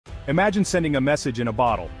Imagine sending a message in a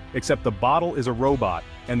bottle, except the bottle is a robot,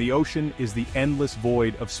 and the ocean is the endless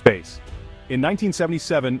void of space. In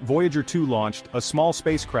 1977, Voyager 2 launched, a small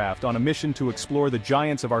spacecraft on a mission to explore the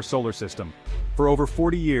giants of our solar system. For over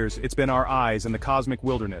 40 years, it's been our eyes in the cosmic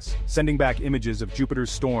wilderness, sending back images of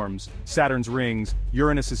Jupiter's storms, Saturn's rings,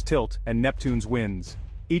 Uranus's tilt, and Neptune's winds.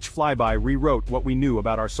 Each flyby rewrote what we knew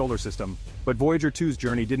about our solar system. But Voyager 2's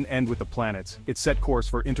journey didn't end with the planets. It set course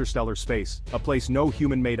for interstellar space, a place no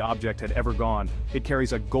human-made object had ever gone. It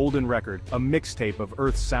carries a golden record, a mixtape of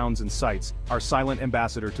Earth's sounds and sights, our silent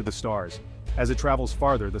ambassador to the stars. As it travels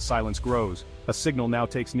farther, the silence grows. A signal now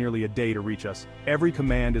takes nearly a day to reach us. Every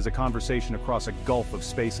command is a conversation across a gulf of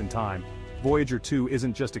space and time. Voyager 2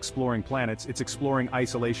 isn't just exploring planets, it's exploring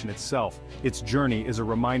isolation itself. Its journey is a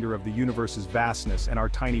reminder of the universe's vastness and our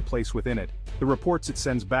tiny place within it. The reports it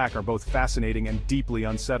sends back are both fascinating and deeply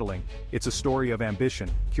unsettling. It's a story of ambition,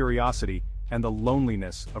 curiosity, and the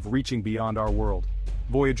loneliness of reaching beyond our world.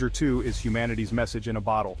 Voyager 2 is humanity's message in a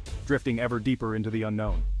bottle, drifting ever deeper into the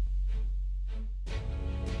unknown.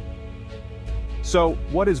 So,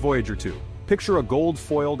 what is Voyager 2? Picture a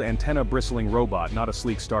gold-foiled, antenna-bristling robot, not a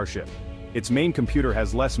sleek starship. Its main computer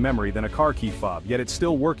has less memory than a car key fob, yet it's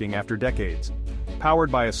still working after decades. Powered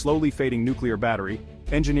by a slowly fading nuclear battery,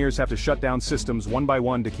 engineers have to shut down systems one by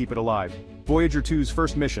one to keep it alive. Voyager 2's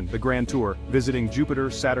first mission, the Grand Tour, visiting Jupiter,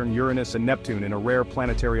 Saturn, Uranus, and Neptune in a rare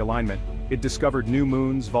planetary alignment. It discovered new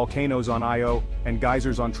moons, volcanoes on Io, and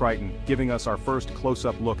geysers on Triton, giving us our first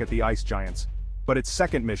close-up look at the ice giants. But its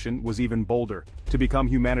second mission was even bolder, to become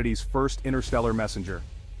humanity's first interstellar messenger.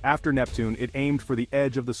 After Neptune, it aimed for the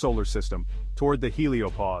edge of the solar system, toward the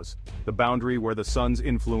heliopause, the boundary where the sun's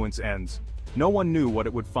influence ends. No one knew what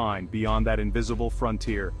it would find beyond that invisible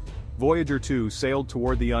frontier. Voyager 2 sailed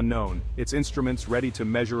toward the unknown, its instruments ready to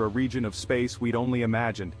measure a region of space we'd only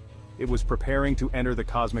imagined. It was preparing to enter the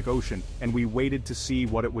cosmic ocean, and we waited to see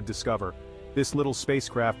what it would discover. This little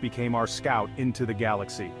spacecraft became our scout into the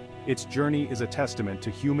galaxy. Its journey is a testament to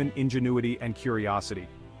human ingenuity and curiosity.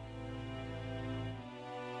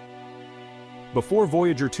 Before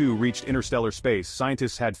Voyager 2 reached interstellar space,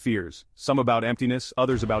 scientists had fears, some about emptiness,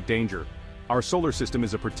 others about danger. Our solar system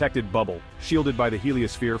is a protected bubble, shielded by the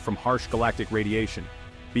heliosphere from harsh galactic radiation.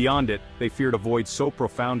 Beyond it, they feared a void so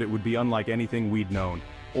profound it would be unlike anything we'd known,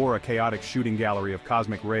 or a chaotic shooting gallery of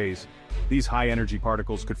cosmic rays. These high-energy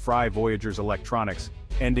particles could fry Voyager's electronics,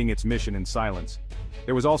 ending its mission in silence.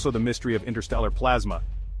 There was also the mystery of interstellar plasma.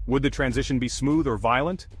 Would the transition be smooth or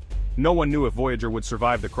violent? No one knew if Voyager would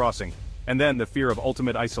survive the crossing. And then the fear of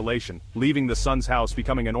ultimate isolation, leaving the sun's house,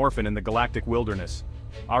 becoming an orphan in the galactic wilderness.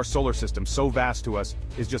 Our solar system, so vast to us,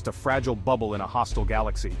 is just a fragile bubble in a hostile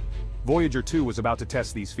galaxy. Voyager 2 was about to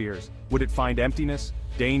test these fears. Would it find emptiness,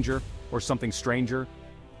 danger, or something stranger?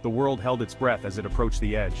 The world held its breath as it approached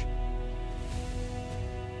the edge.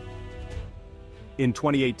 In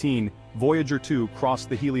 2018, Voyager 2 crossed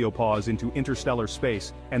the heliopause into interstellar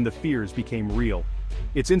space, and the fears became real.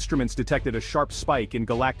 Its instruments detected a sharp spike in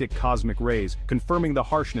galactic cosmic rays, confirming the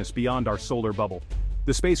harshness beyond our solar bubble.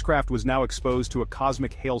 The spacecraft was now exposed to a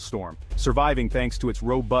cosmic hailstorm, surviving thanks to its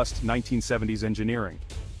robust 1970s engineering.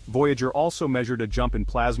 Voyager also measured a jump in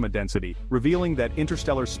plasma density, revealing that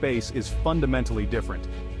interstellar space is fundamentally different.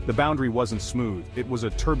 The boundary wasn't smooth, it was a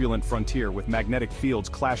turbulent frontier with magnetic fields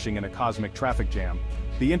clashing in a cosmic traffic jam.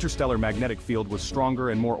 The interstellar magnetic field was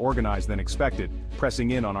stronger and more organized than expected,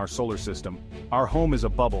 pressing in on our solar system. Our home is a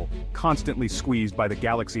bubble, constantly squeezed by the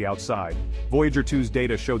galaxy outside. Voyager 2's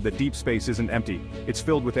data showed that deep space isn't empty, it's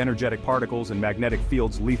filled with energetic particles and magnetic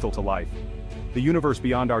fields lethal to life. The universe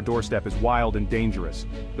beyond our doorstep is wild and dangerous.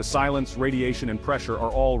 The silence, radiation, and pressure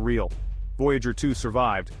are all real. Voyager 2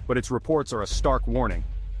 survived, but its reports are a stark warning.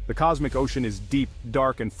 The cosmic ocean is deep,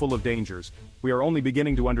 dark, and full of dangers. We are only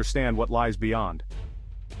beginning to understand what lies beyond.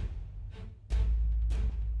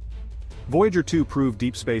 Voyager 2 proved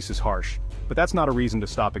deep space is harsh, but that's not a reason to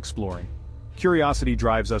stop exploring. Curiosity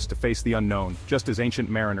drives us to face the unknown, just as ancient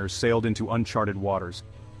mariners sailed into uncharted waters.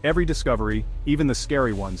 Every discovery, even the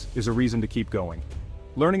scary ones, is a reason to keep going.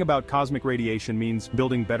 Learning about cosmic radiation means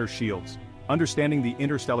building better shields. Understanding the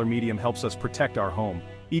interstellar medium helps us protect our home.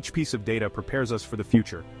 Each piece of data prepares us for the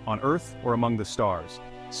future, on Earth or among the stars.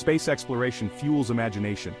 Space exploration fuels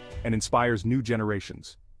imagination and inspires new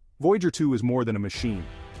generations. Voyager 2 is more than a machine.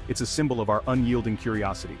 It's a symbol of our unyielding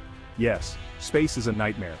curiosity. Yes, space is a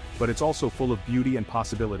nightmare, but it's also full of beauty and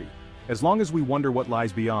possibility. As long as we wonder what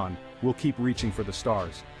lies beyond, we'll keep reaching for the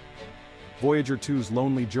stars. Voyager 2's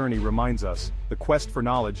lonely journey reminds us, the quest for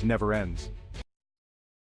knowledge never ends.